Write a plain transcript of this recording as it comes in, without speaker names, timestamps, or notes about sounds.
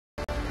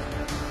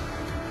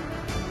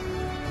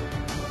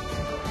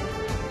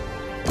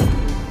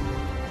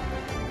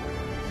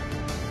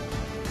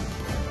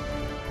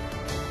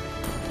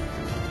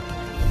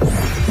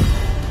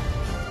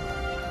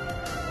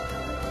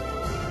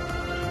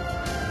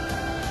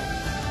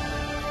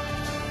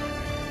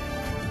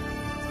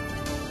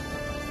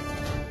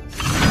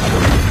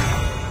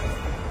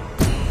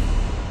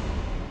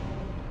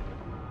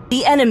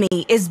The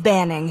enemy is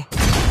banning.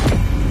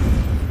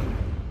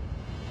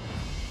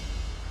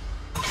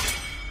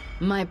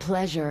 My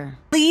pleasure.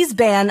 Please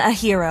ban a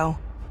hero.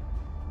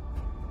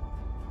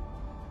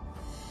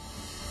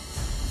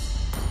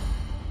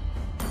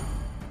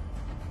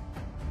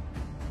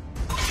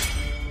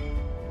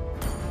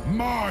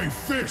 My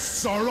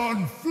fists are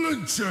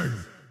unflinching!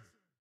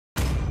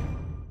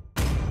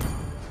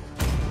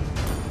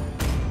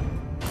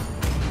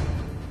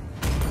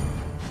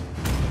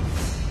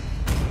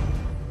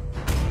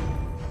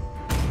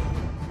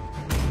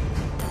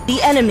 The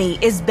enemy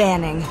is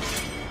banning.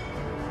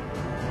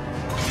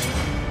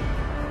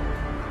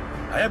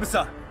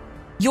 Hayabusa.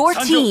 Your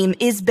Sanjo. team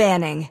is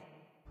banning.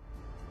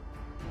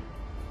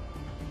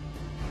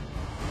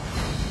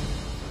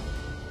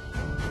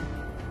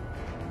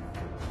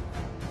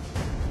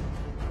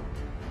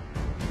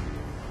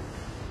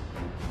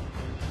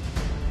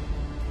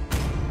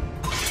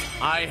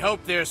 I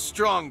hope they're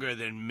stronger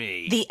than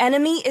me. The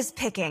enemy is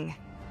picking.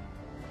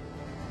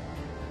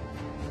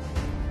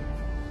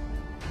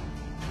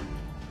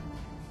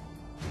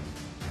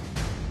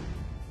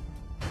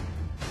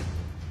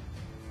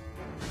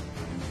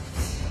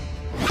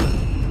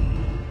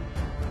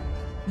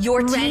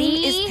 Your team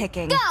Ready? is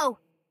picking. Go!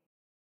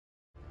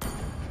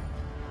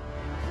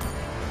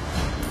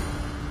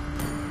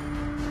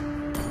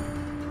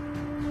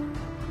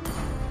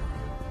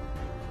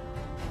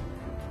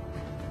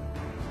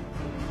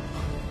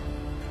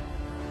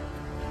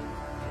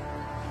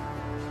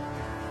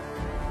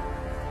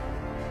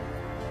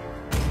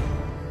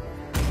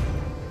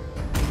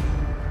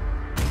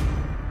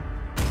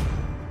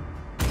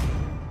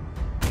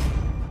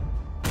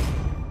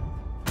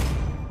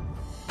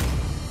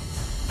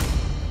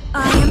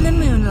 I am the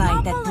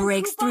moonlight that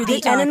breaks through the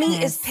darkness. The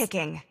enemy is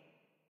picking.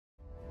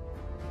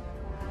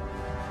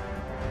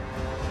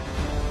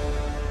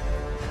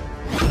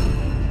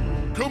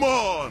 Come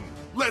on!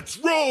 Let's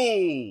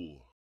roll!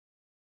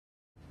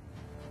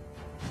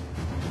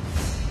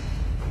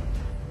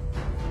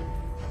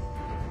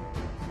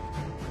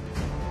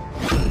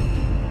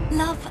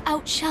 Love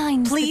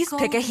outshines. Please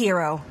pick a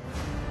hero.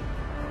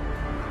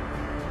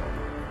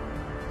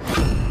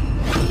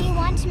 Do you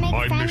want to make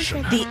My friends mission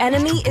with The Hana?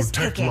 enemy to is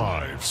protect picking.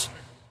 lives.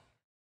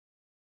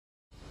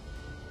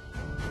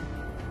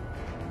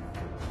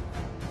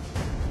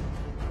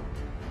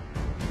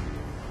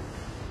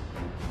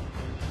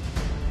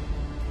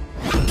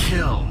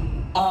 Kill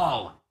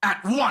all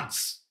at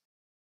once!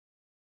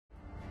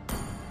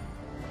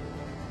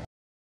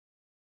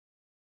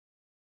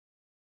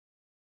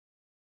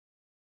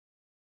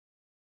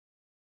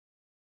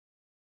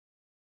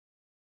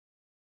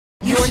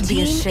 You should be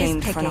team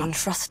ashamed is for not picking.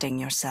 trusting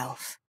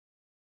yourself.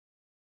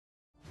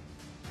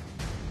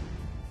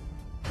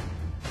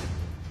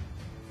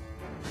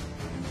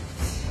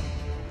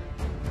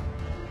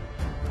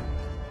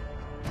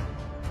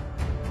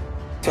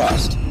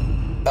 Test.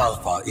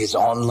 Alpha is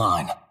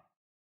online.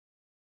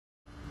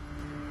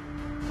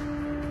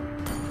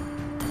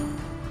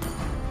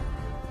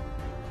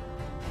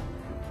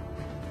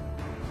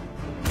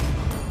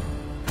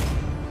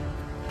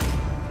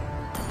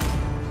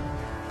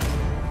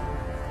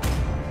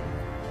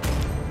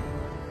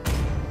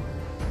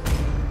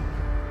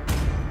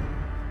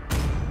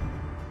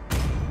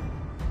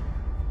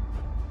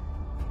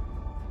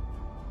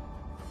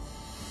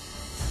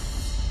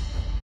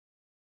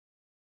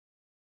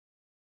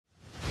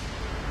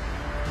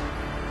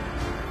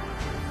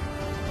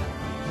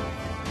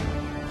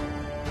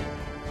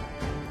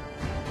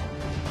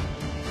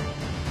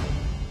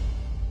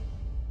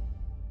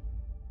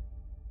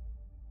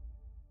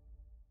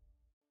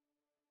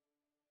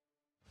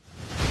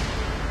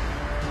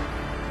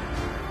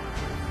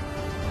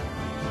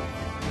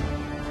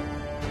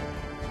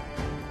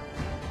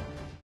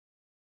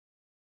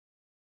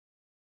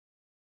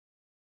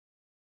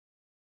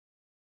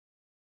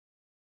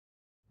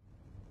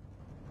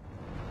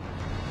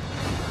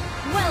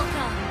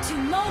 Welcome to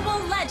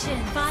Mobile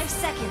Legends! 5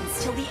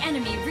 seconds till the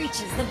enemy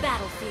reaches the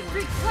battlefield.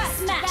 Request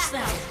Smash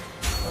them!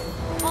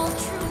 All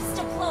troops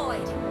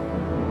deployed!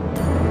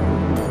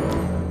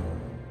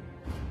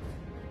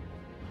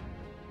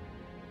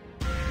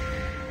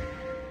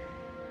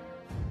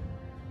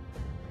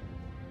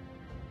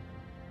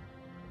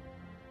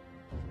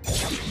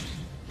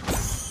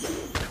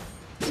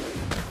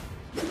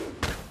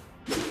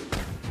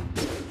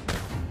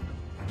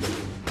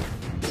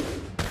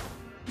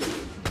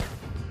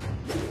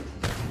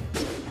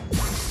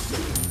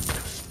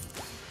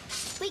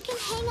 We can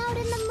hang out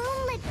in the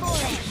moonlit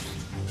forest.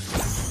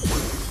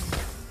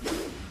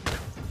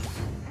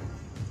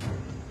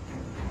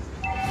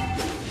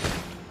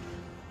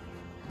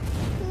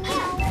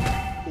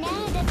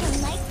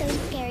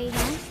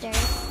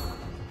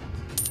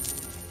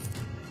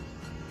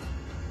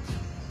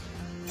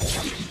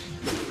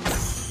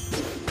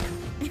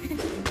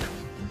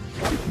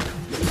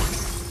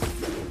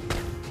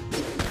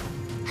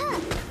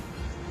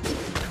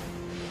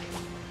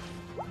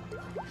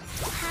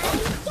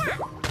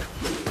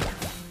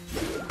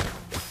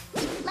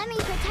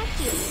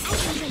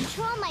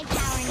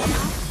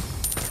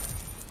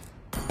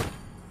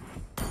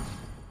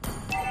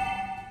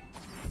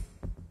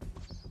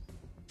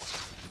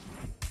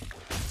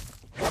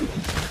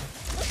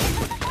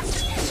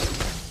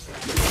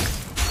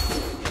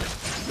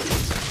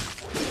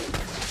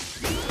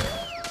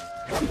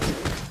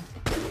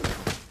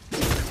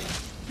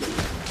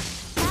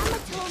 Mama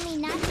told me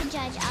not to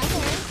judge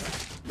others.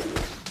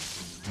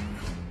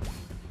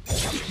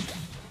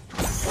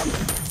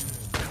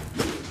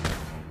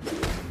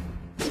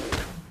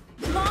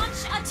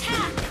 Launch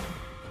attack!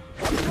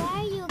 Why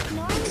are you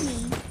ignoring me?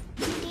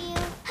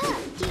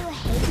 Do you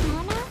hate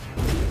Nana?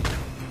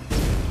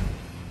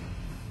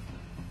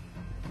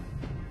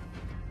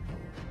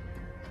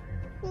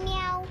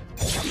 Meow.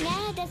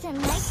 Nana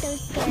doesn't like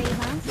those scary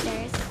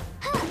monsters.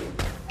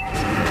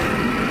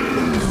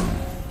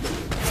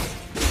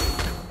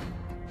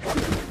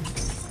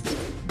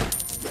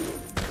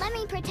 Let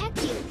me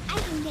protect you. I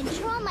can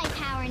control my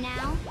power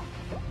now.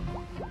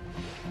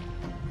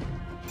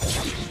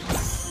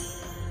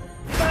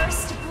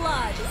 First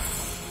blood!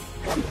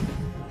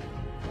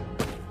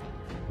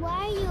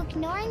 Why are you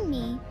ignoring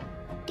me?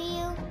 Do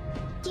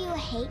you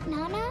hate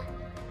Nana?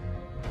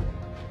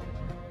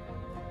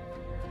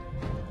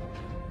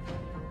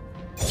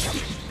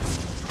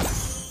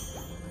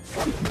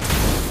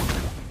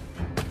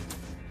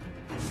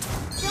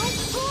 Don't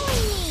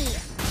bully me!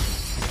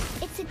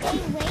 It's a day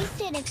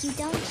wasted if you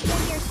don't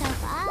cheer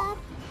yourself up.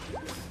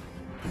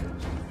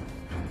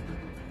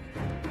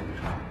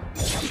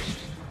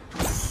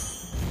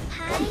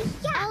 Hi,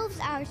 elves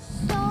are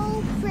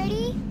so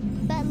pretty,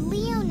 but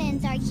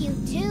Leonins are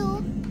cute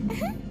too.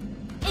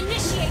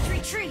 Initiate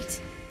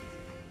retreat!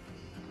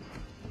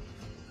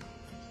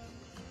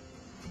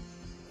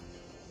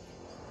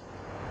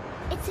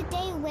 It's a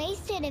day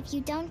wasted if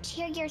you don't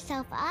cheer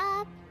yourself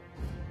up.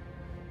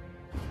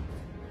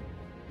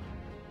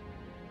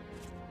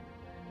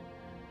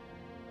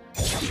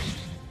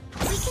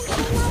 We can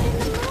hang out in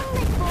the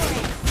moonlit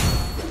forest.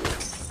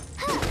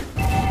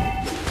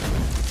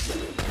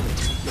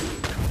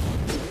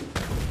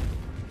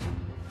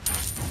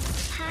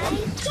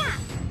 Hi-ya!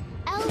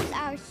 Elves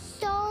are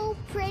so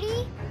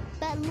pretty,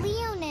 but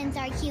Leonins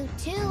are cute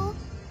too.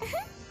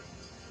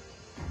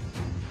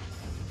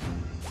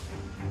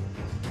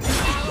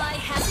 Ally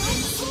has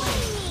been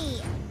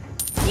slain.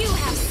 You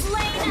have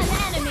slain an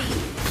enemy!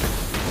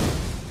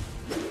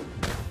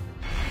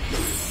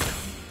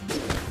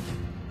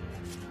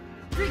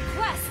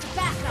 Request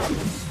backup!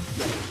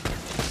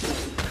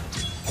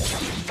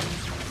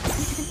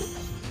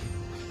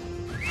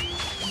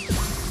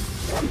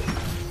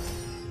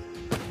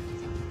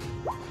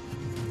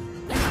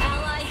 An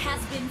ally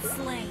has been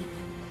slain.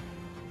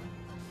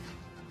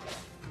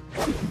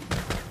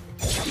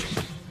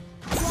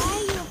 Why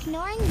are you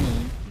ignoring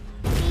me?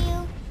 Do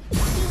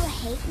you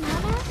hate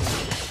Nana?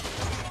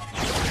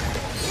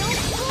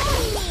 Don't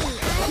bully me!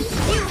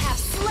 You have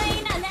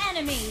slain an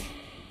enemy!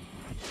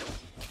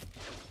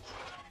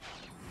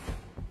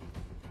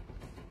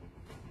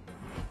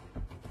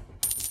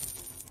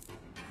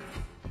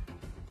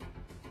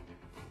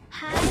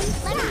 Hi,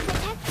 let me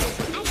protect you.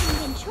 I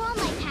can control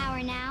my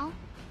power now.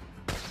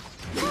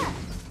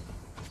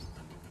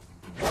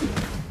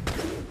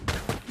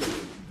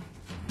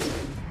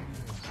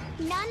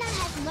 Nana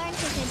has learned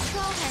to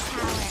control her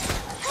power.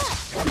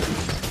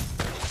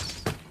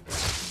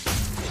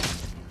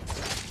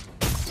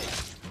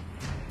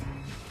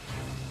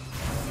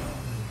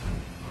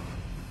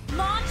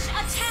 Launch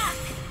attack!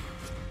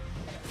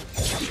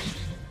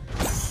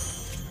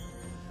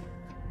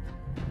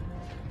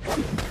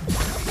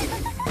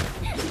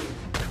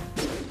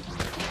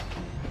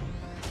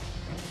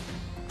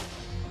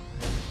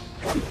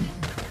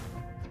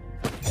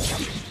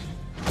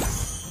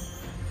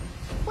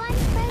 One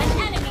An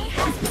enemy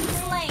has been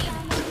slain!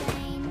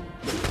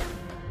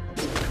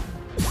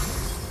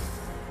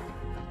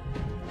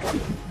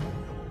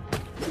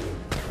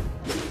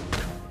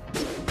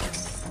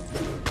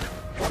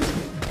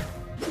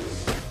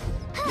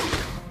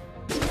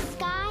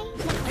 Sky,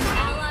 An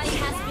ally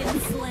has been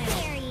slain.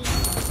 scary.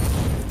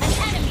 An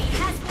enemy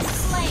has been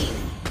slain!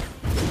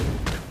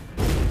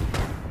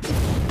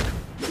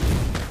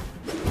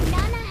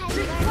 Nana has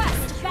learned to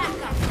Request control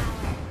backup! her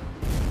power.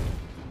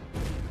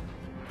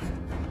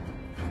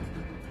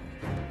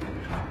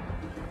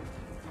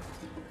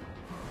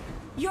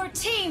 Your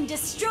team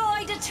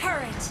destroyed a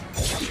turret!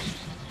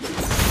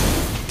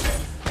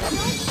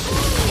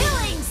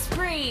 Killing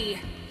spree!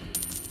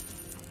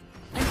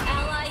 An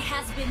ally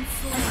has been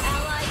slain. An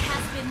ally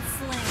has been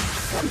slain.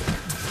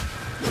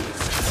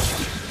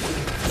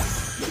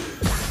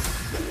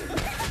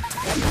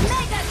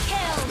 Mega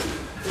kill!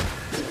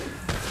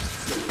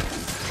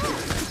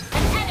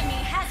 An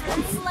enemy has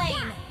been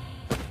slain.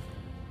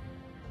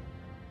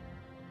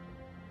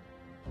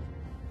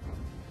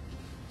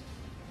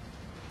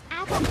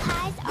 Apple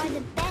pies are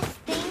the best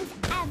things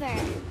ever.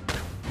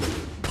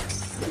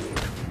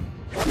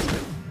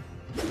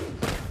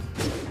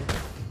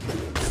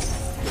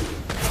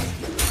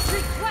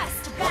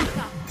 Request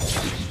backup!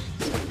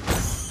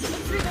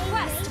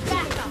 Request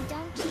backup!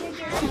 Don't cheer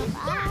yourself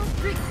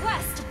up.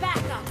 Request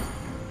backup!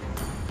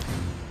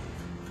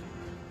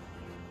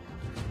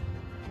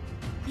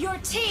 Your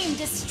team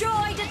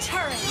destroyed a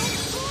turret!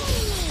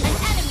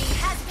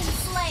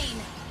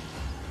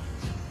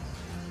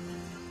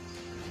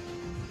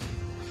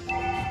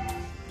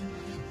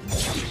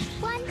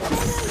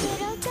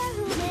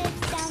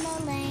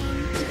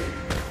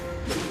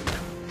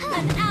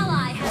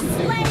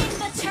 slain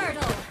the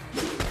turtle!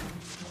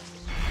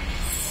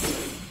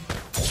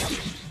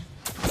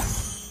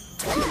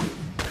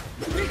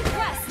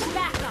 Request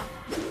backup!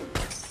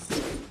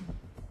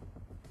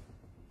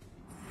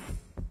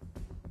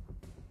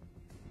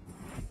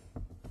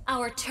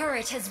 Our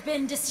turret has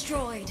been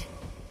destroyed.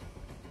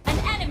 An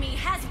enemy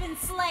has been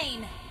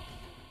slain.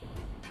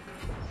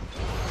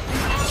 An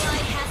ally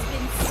has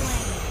been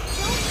slain.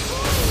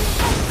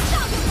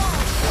 Unstoppable!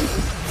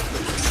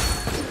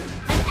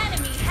 An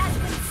enemy has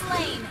been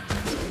slain.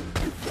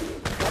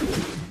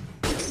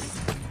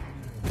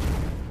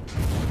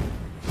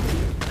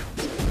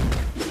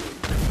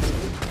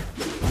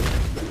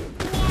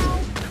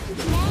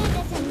 Nana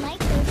doesn't like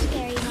those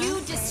scary monsters. You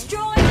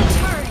destroyed the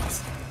turret.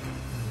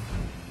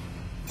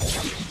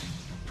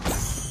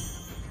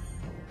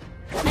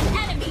 An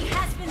enemy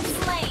has been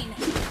slain.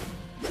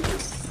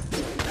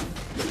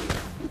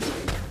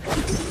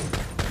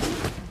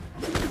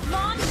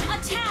 Launch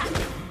attack.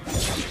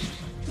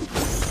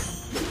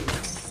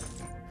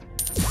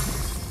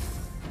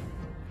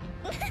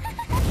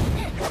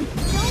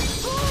 Don't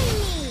bully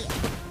me!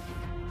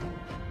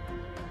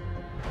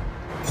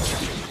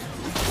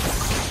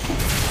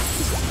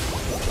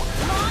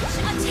 Launch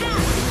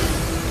attack.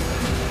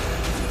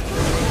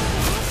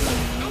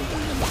 I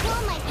can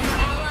control my An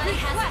power. ally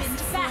has been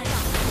slain.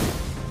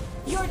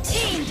 Your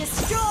team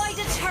destroyed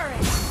a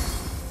turret.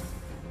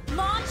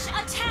 Launch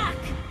attack.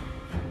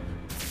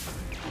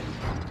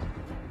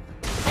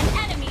 An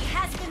enemy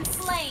has been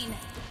slain.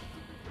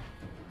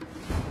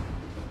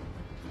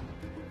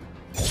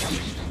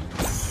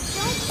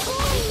 Don't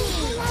bully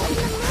me!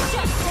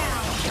 Shut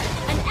down.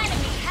 An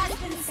enemy has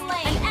been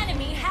slain. An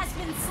enemy has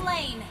been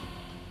slain.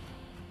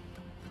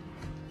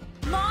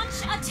 Launch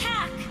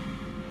attack.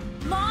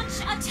 Launch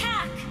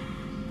attack.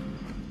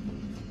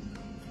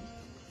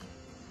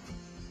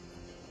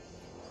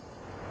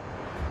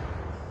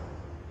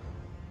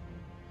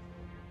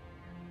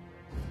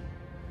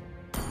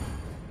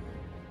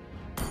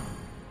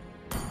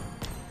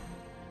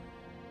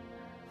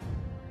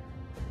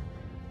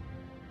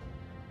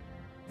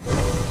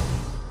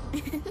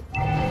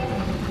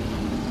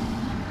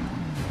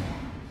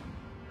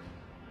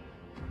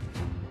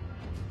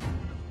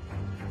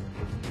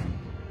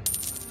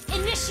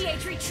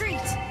 Initiate retreat!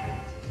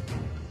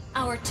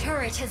 Our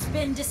turret has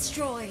been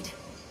destroyed.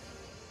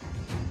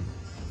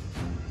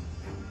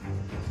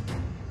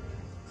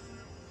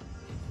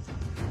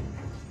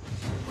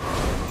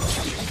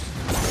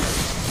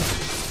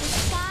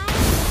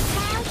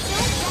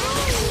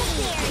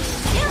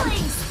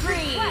 Killing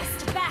spree!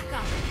 Request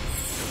backup!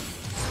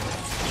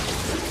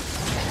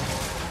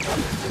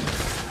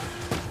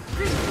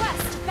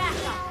 Request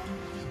backup!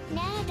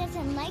 Nana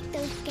doesn't like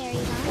those scary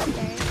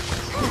monsters.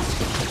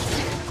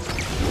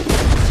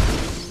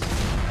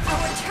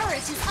 Our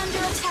turret is under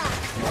attack.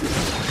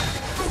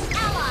 An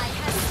ally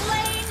has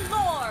slain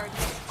Lord.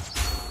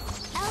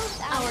 Elves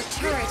are Our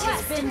turret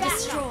has been backup.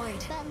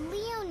 destroyed. But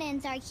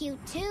Leonins are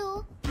cute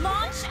too.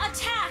 Launch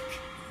attack!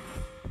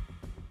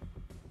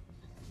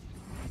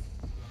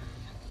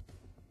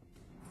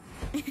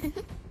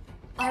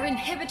 Our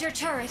inhibitor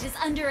turret is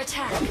under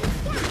attack.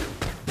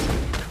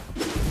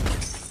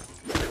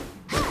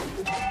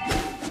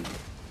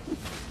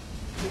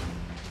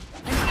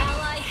 An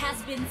ally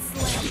has been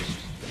slain.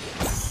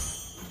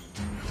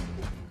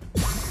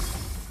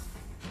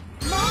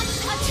 Launch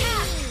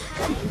attack!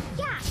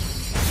 Yeah.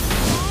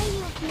 Why are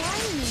you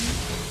ignoring me?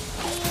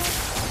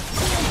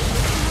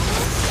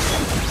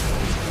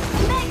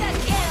 Mega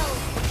kill!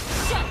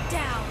 Shut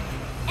down!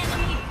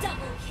 Enemy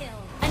double kill!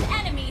 An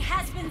enemy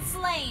has been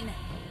slain!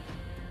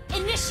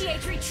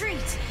 Initiate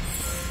retreat!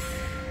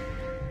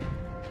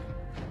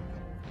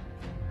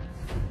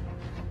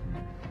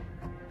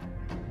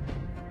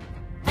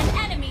 An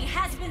enemy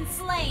has been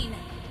slain!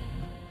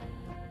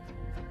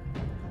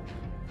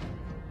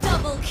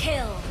 Double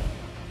kill!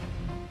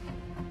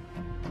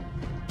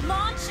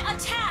 Launch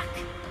attack!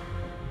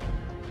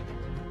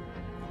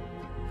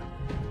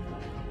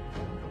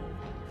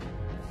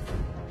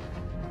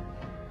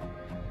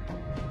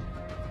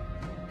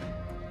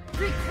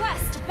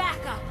 Request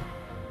backup!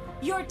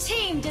 Your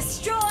team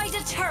destroyed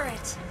a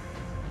turret!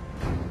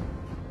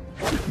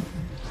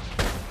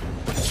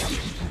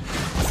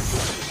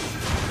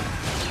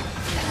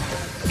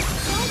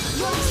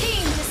 Your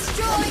team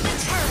destroyed a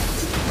turret!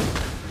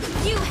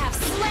 You have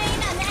slain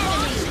an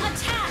enemy!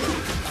 Attack!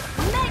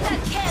 Mega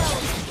kill!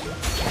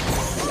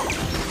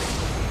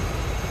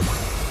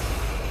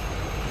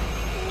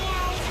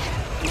 Meow.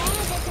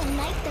 Nana doesn't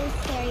like those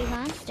scary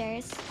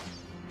monsters.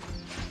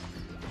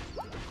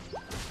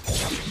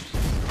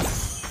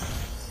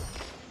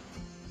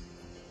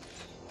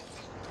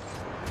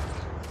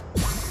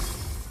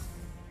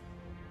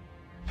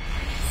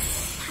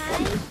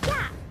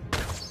 Hi-ya!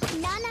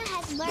 Nana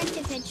has learned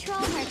to control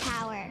her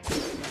power.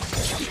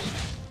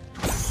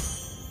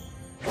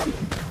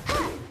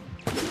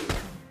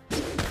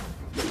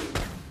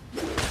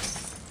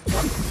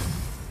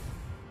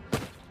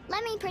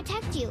 Let me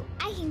protect you.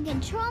 I can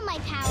control my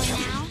power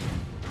now.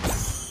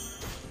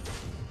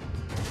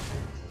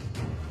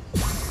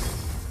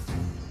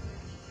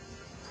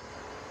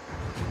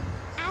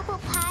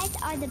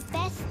 are the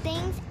best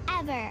things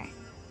ever.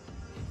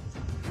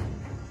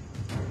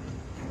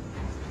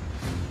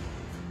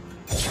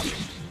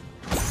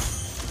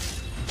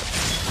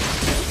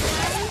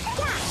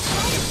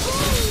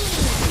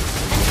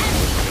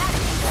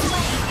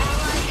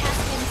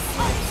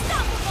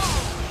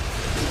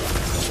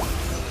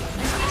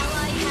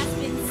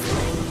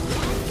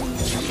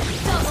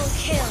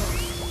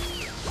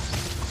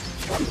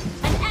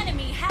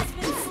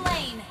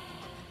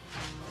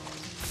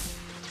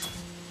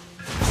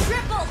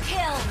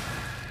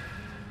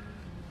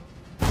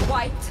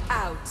 Wiped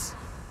out.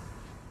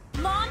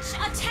 Launch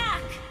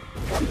attack!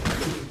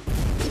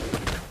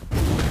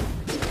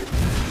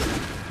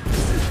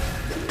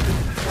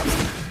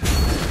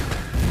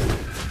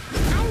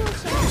 I will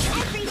share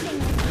everything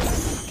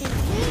with you.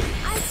 Complete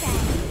our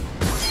friends.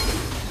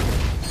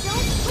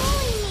 Don't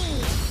bully me!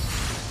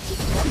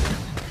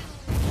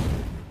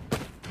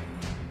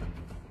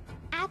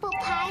 Apple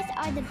pies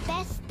are the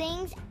best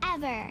things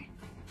ever.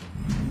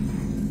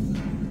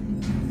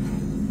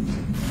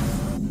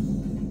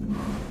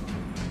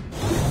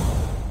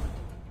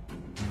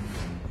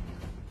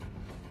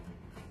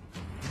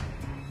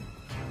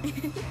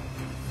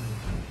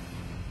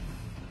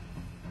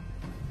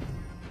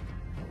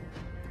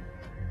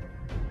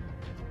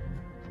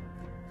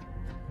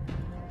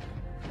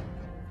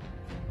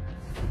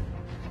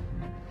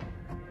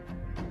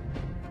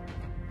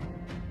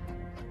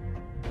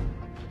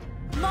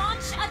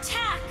 Launch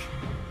attack!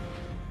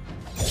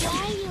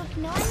 Why are you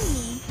ignoring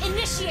me?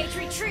 Initiate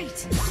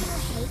retreat! Do you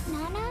hate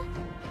Nana?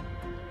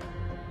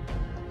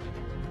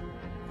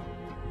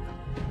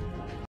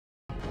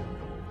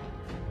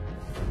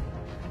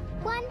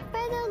 One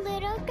for the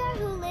little girl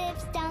who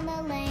lives down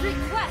the lane.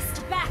 Request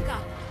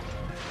backup!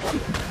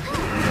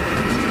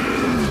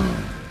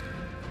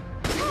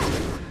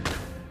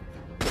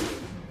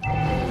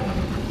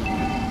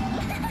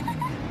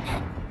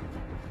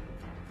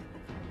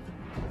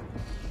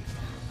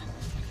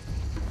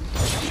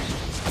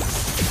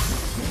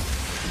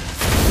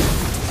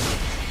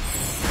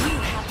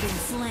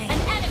 Slain.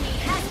 An enemy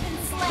has been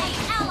slain.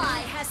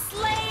 Ally has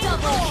slain.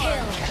 Double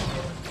kill.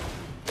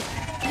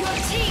 Your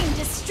team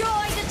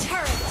destroyed the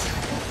turret.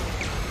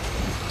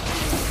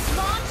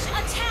 Launch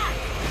attack.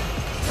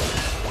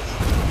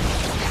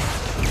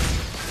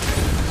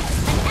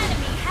 An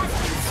enemy has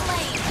been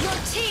slain. Your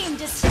team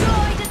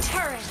destroyed the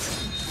turret.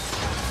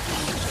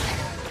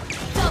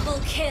 Double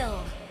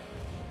kill.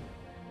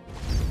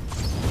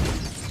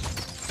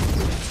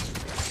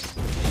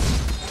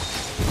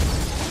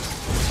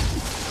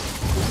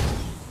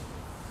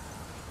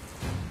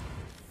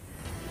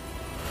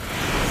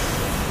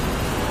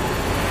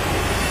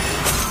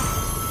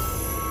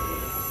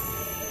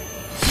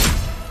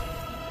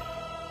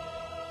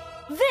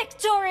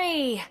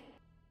 Victory!